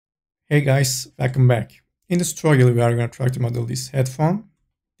Hey guys, welcome back. In this tutorial, we are going to try to model this headphone.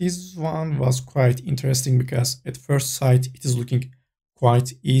 This one was quite interesting because at first sight, it is looking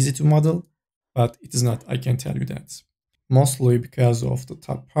quite easy to model, but it is not, I can tell you that. Mostly because of the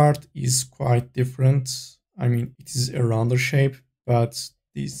top part is quite different. I mean, it is a rounder shape, but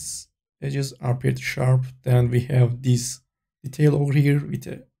these edges are pretty sharp. Then we have this detail over here with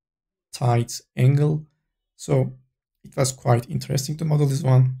a tight angle. So it was quite interesting to model this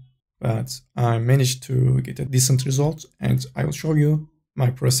one, but I managed to get a decent result, and I will show you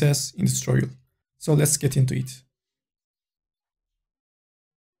my process in this tutorial. So let's get into it.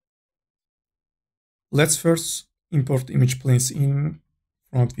 Let's first import the image planes in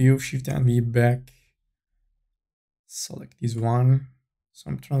front view, Shift and V back. Select this one,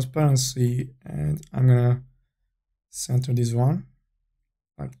 some transparency, and I'm gonna center this one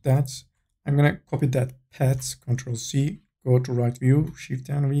like that. I'm gonna copy that path, Control C, go to right view, Shift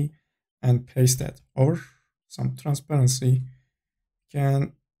and V, and paste that over. Some transparency.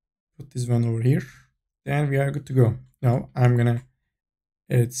 Can put this one over here. Then we are good to go. Now I'm gonna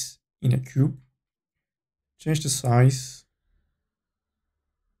add it in a cube. Change the size.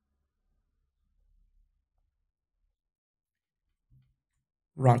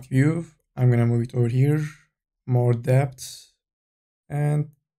 Right view. I'm gonna move it over here. More depth. And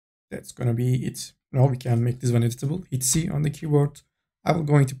that's gonna be it. Now we can make this one editable. Hit C on the keyboard. I will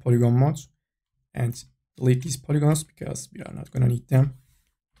go into polygon mode and delete these polygons because we are not gonna need them.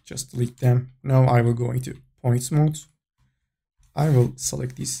 Just delete them. Now I will go into points mode. I will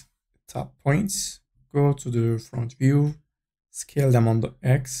select these top points, go to the front view, scale them on the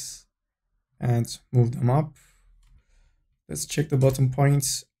X, and move them up. Let's check the bottom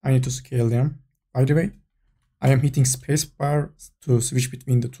points. I need to scale them. By the way, I am hitting spacebar to switch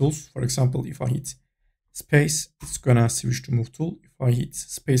between the tools. For example, if I hit space, it's gonna switch to move tool. If I hit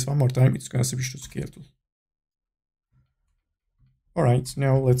space one more time, it's gonna switch to scale tool. All right,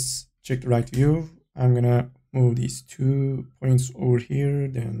 now let's check the right view. I'm gonna move these 2 points over here,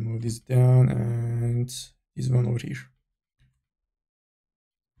 then move this down and this one over here.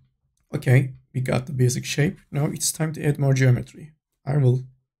 Okay, we got the basic shape. Now it's time to add more geometry. I will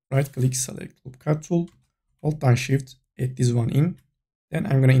right click, select loop cut tool, hold down shift, add this one in. Then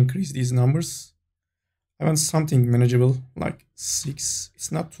I'm gonna increase these numbers. I want something manageable like 6.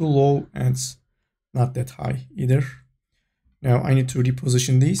 It's not too low and not that high either. Now I need to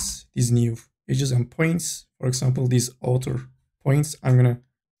reposition these new edges and points. For example, these outer points, I'm gonna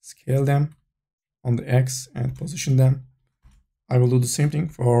scale them on the X and position them. I will do the same thing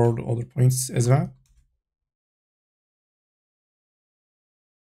for the other points as well.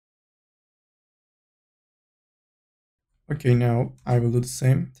 Okay, now I will do the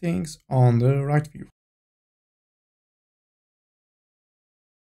same things on the right view.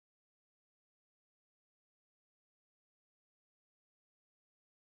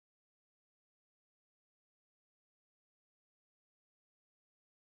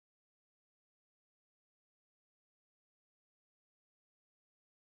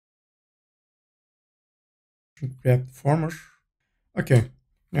 Grab the former. Okay,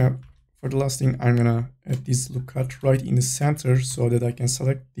 now for the last thing, I'm gonna add this loop cut right in the center so that I can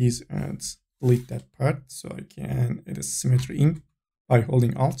select these and delete that part, so I can add a symmetry in by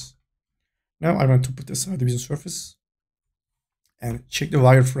holding Alt. Now I want to put a subdivision surface and check the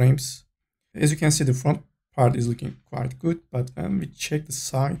wireframes. As you can see, the front part is looking quite good, but when we check the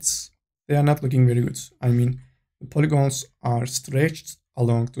sides, they are not looking very good. I mean, the polygons are stretched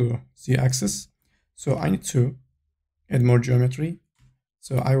along the z-axis, so I need to add more geometry.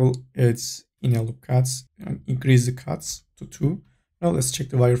 So I will add inner loop cuts and increase the cuts to 2. Now let's check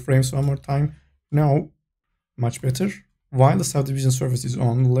the wireframes one more time. Now, much better. While the subdivision surface is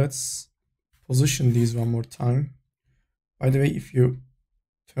on, let's position these one more time. By the way, if you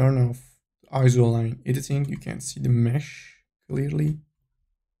turn off the ISO line editing, you can see the mesh clearly.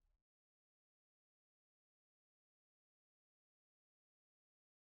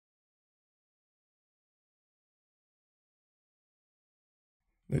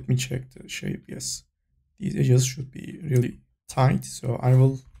 Let me check the shape. Yes, these edges should be really tight. So I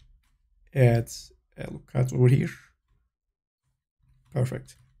will add a loop cut over here.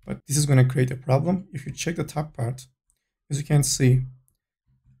 Perfect. But this is going to create a problem. If you check the top part, as you can see,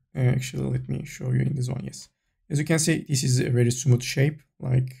 actually, let me show you in this one. Yes. As you can see, this is a very smooth shape,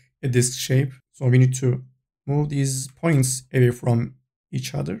 like a disc shape. So we need to move these points away from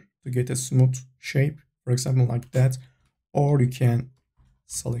each other to get a smooth shape, for example, like that. Or you can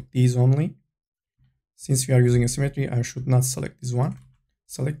select these only. Since we are using a symmetry, I should not select this one.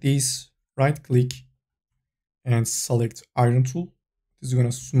 Select these, right click, and select iron tool. This is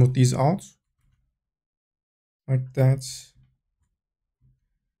gonna smooth these out like that.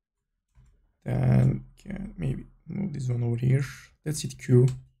 Then can maybe move this one over here. Let's hit Q.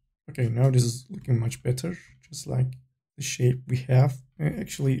 Okay, now this is looking much better, just like the shape we have.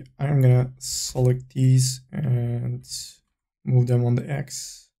 Actually, I'm gonna select these and move them on the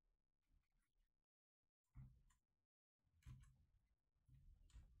X.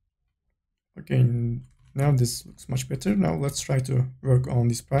 Okay, now this looks much better. Now let's try to work on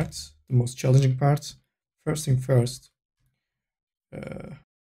this part, the most challenging part. First thing first,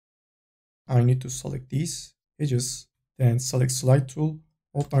 I need to select these edges, then select slide tool,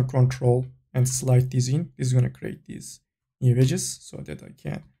 hold down control and slide these in. This is going to create these new edges so that I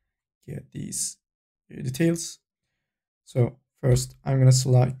can get these details. So first I'm going to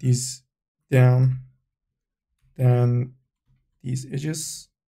slide these down, then these edges,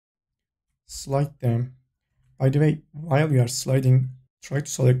 slide them. By the way, while we are sliding, try to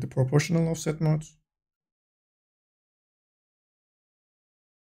select the proportional offset mode.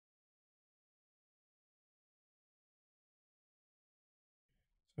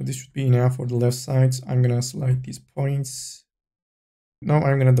 So this should be enough for the left sides. I'm gonna slide these points. Now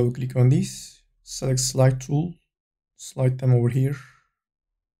I'm gonna double click on these, select slide tool, slide them over here.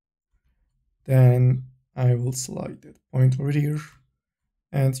 Then I will slide that point over here.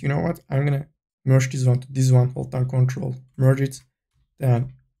 And you know what? I'm gonna merge this one to this one, hold down control, merge it.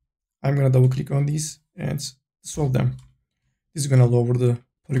 Then I'm gonna double click on these and solve them. This is gonna lower the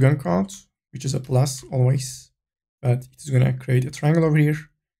polygon count, which is a plus always, but it is gonna create a triangle over here.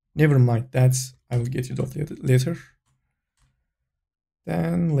 Never mind that, I will get rid of it later.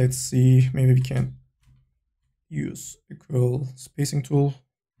 Then let's see, maybe we can use equal spacing tool.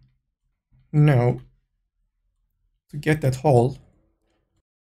 Now, to get that hole,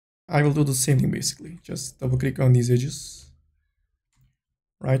 I will do the same thing basically. Just double click on these edges,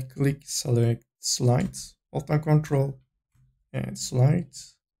 right click, select slide, hold down control and slide.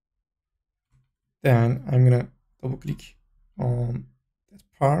 Then I'm gonna double click on that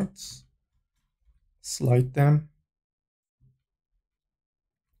part, slide them.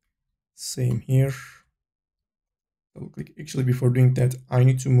 Same here. Double click. Actually, before doing that, I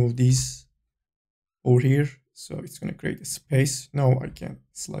need to move these over here. So it's going to create a space. Now I can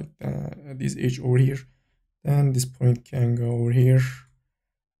slide this edge over here. Then this point can go over here.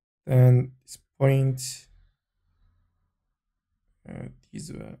 Then this point,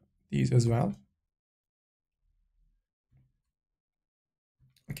 these as well.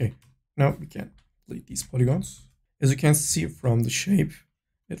 Okay, now we can delete these polygons. As you can see from the shape,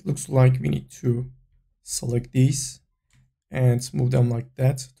 it looks like we need to select these and move them like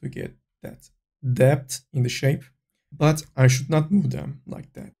that to get that depth in the shape. But I should not move them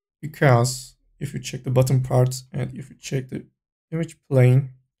like that, because if you check the bottom part and if you check the image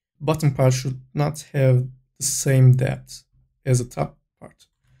plane, bottom part should not have the same depth as the top part.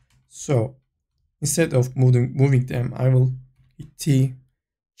 So instead of moving them, I will hit T,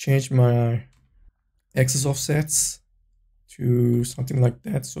 change my axis offsets to something like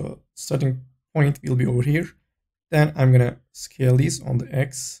that. So starting point will be over here. Then I'm gonna scale these on the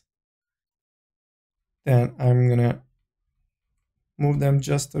X. Then I'm gonna move them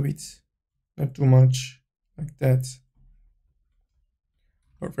just a bit, not too much, like that.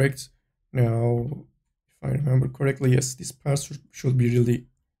 Perfect. Now, if I remember correctly, yes, this part should be really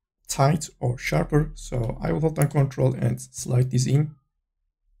tight or sharper. So I will hold down control and slide this in.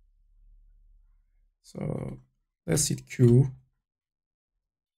 So let's hit Q.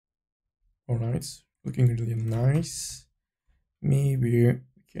 All right, looking really nice. Maybe we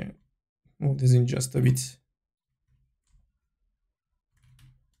can move this in just a bit.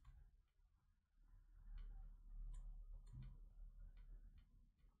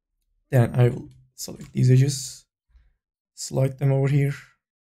 Then I will select these edges, slide them over here.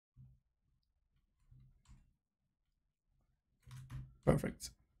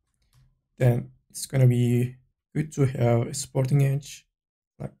 Perfect. Then it's gonna be good to have a supporting edge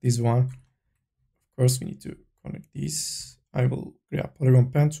like this one. Of course, we need to connect these. I will grab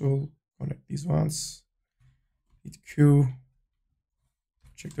polygon pen tool, connect these ones, hit Q,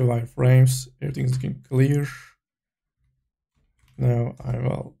 check the wireframes, everything's looking clear. Now I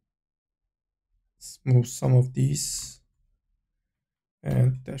will move some of these,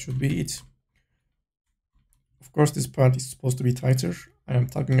 and that should be it. Of course, this part is supposed to be tighter. I am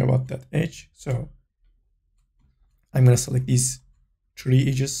talking about that edge. So I'm going to select these 3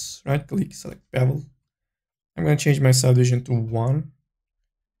 edges, right click, select bevel. I'm going to change my subdivision to 1.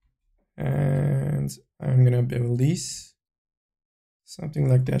 And I'm going to bevel these. Something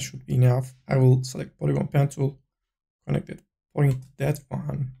like that should be enough. I will select polygon pen tool, connect it point that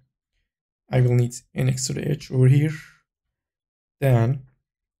one, I will need an extra edge over here. Then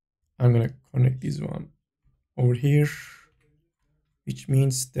I'm gonna connect this one over here, which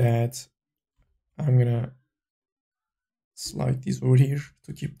means that I'm gonna slide this over here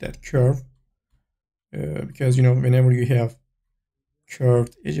to keep that curve. Because whenever you have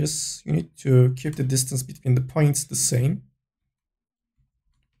curved edges, you need to keep the distance between the points the same.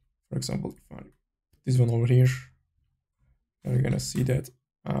 For example, if I put this one over here, you're gonna see that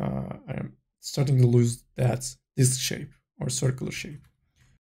I'm starting to lose that disc shape or circular shape.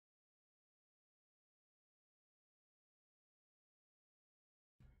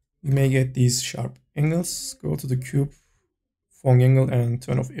 You may get these sharp angles. Go to the cube, Phong angle, and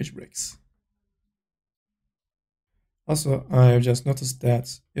turn off edge breaks. Also, I've just noticed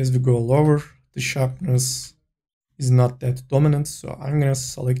that as we go lower, the sharpness is not that dominant, so I'm gonna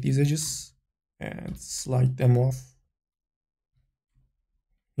select these edges and slide them off.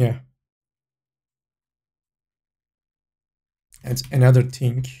 Yeah. And another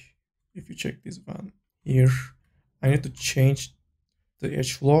thing, if you check this one here, I need to change the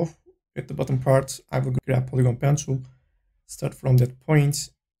edge flow. At the bottom part, I will grab polygon pen tool, start from that point,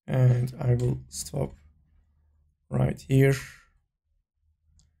 and I will stop right here.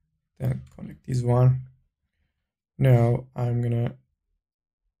 Then connect this one. Now I'm gonna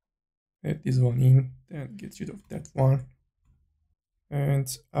add this one in, then get rid of that one. And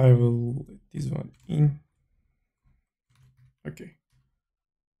I will let this one in. Okay.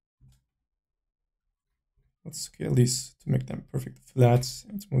 Let's scale this to make them perfect flat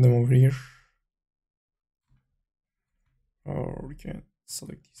and move them over here. Or we can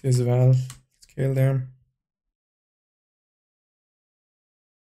select these as well, scale them.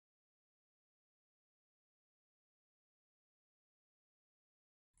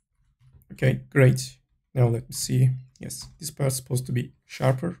 Okay, great. Now let me see. Yes, this part is supposed to be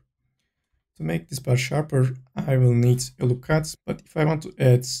sharper. To make this part sharper, I will need a loop cut. But if I want to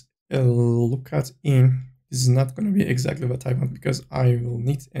add a loop cut in, this is not going to be exactly what I want because I will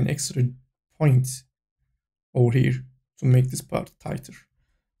need an extra point over here to make this part tighter.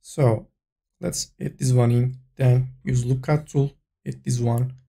 So let's add this one in, then use loop cut tool, add this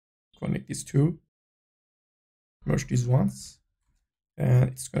one, connect these two, merge these ones, and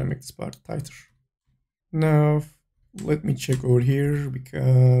it's going to make this part tighter. Now let me check over here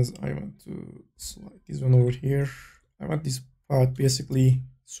because I want to slide this one over here. I want this part basically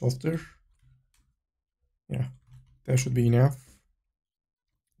softer. Yeah, that should be enough.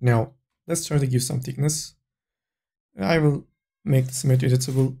 Now let's try to give some thickness. I will make the symmetry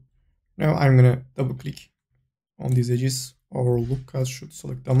editable. Now I'm gonna double click on these edges, or loop cut should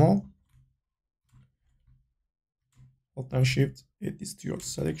select them all. Alt and Shift, add this to your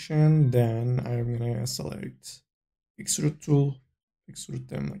selection. Then I'm gonna select extrude tool, extrude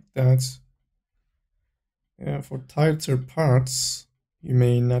them like that. For tighter parts, you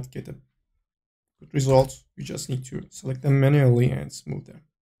may not get a good result. You just need to select them manually and smooth them.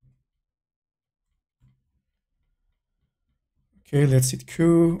 Okay, let's hit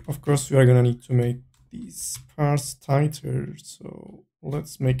Q. Of course, we are gonna need to make these parts tighter. So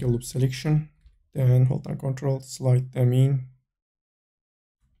let's make a loop selection. Then hold down Control, slide them in.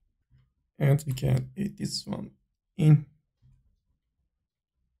 And we can add this one in.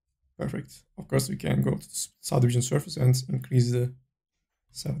 Perfect. Of course, we can go to subdivision surface and increase the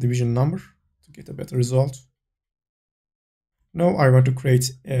subdivision number to get a better result. Now I want to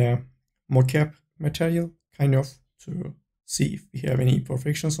create a mocap material, kind of, to see if we have any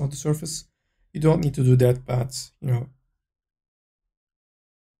imperfections on the surface. You don't need to do that, but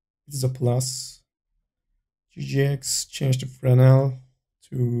it's a plus. GGX, change the Fresnel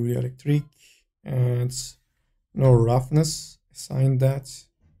to the electric, and no roughness, assign that.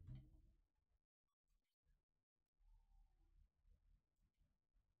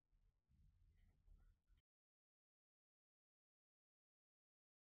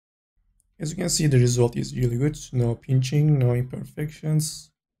 As you can see, the result is really good. No pinching, no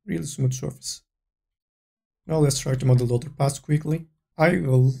imperfections, really smooth surface. Now let's try to model the other parts quickly. I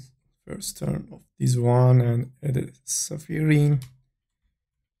will first turn off this one and add a sapphire in.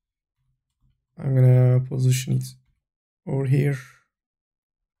 I'm gonna position it over here,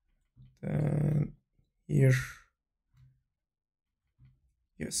 then here.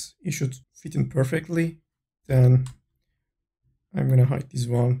 Yes, it should fit in perfectly. Then I'm gonna hide this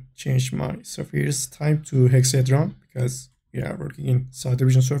one, change my Sapphire's type to hexadron because we are working in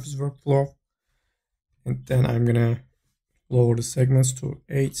subdivision surface workflow. And then I'm gonna lower the segments to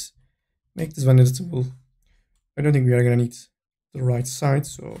 8, make this one editable. I don't think we are gonna need the right side,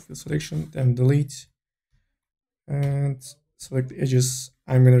 so fill selection, then delete, and select the edges.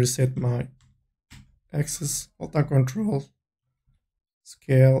 I'm gonna reset my axis, hold down control,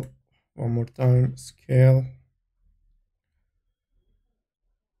 scale, one more time, scale.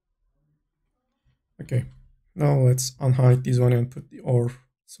 Okay, now let's unhide this one and put the OR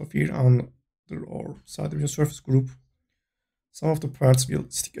sphere on the OR subdivision surface group. Some of the parts will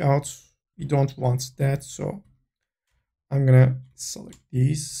stick out. We don't want that, so I'm gonna select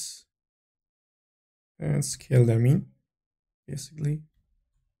these and scale them in, basically.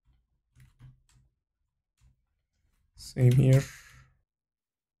 Same here.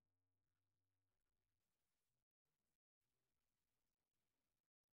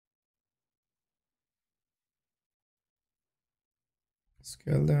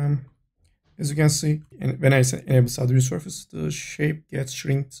 Scale them. As you can see, and when I say enable subdivision surface, the shape gets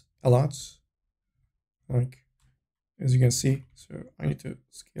shrinked a lot. Like, as you can see. So I need to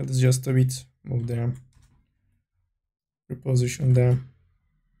scale this just a bit, move them, reposition them.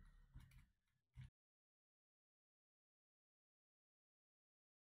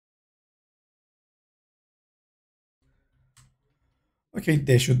 Okay,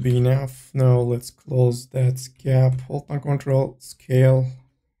 they should be enough. Now let's close that gap. Hold down control, scale,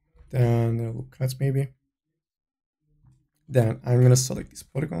 then look cut maybe. Then I'm gonna select these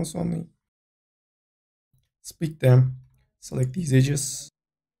polygons only, split them, select these edges.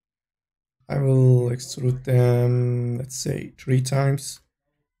 I will extrude them, let's say 3 times,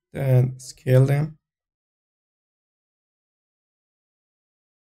 then scale them.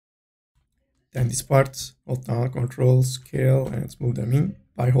 Then this part, hold down control, scale, and move them in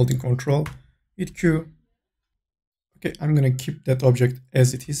by holding control with Q. Okay, I'm gonna keep that object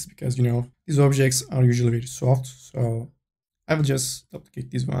as it is because, you know, these objects are usually very soft. So I will just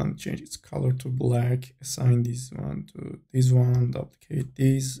duplicate this one, change its color to black, assign this one to this one, duplicate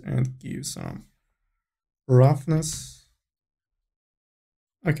this, and give some roughness.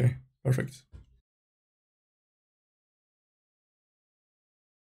 Okay, perfect.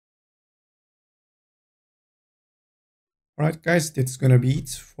 Alright guys, that's gonna be it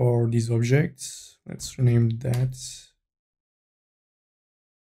for these objects. Let's rename that.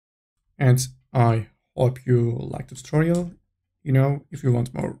 And I hope you liked the tutorial. You know, if you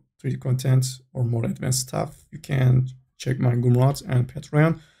want more 3D content or more advanced stuff, you can check my Gumroad and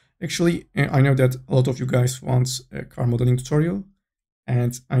Patreon. Actually, I know that a lot of you guys want a car modeling tutorial,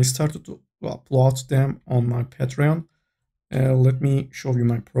 and I started to upload them on my Patreon. Let me show you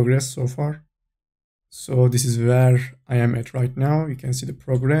my progress so far. So this is where I am at right now. You can see the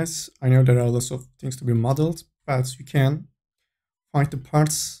progress. I know there are lots of things to be modeled, but you can find the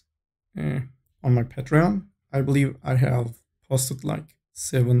parts on my Patreon. I believe I have posted like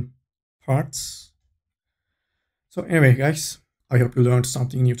 7 parts. So anyway, guys, I hope you learned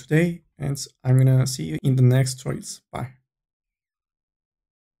something new today, and I'm gonna see you in the next tutorials. Bye.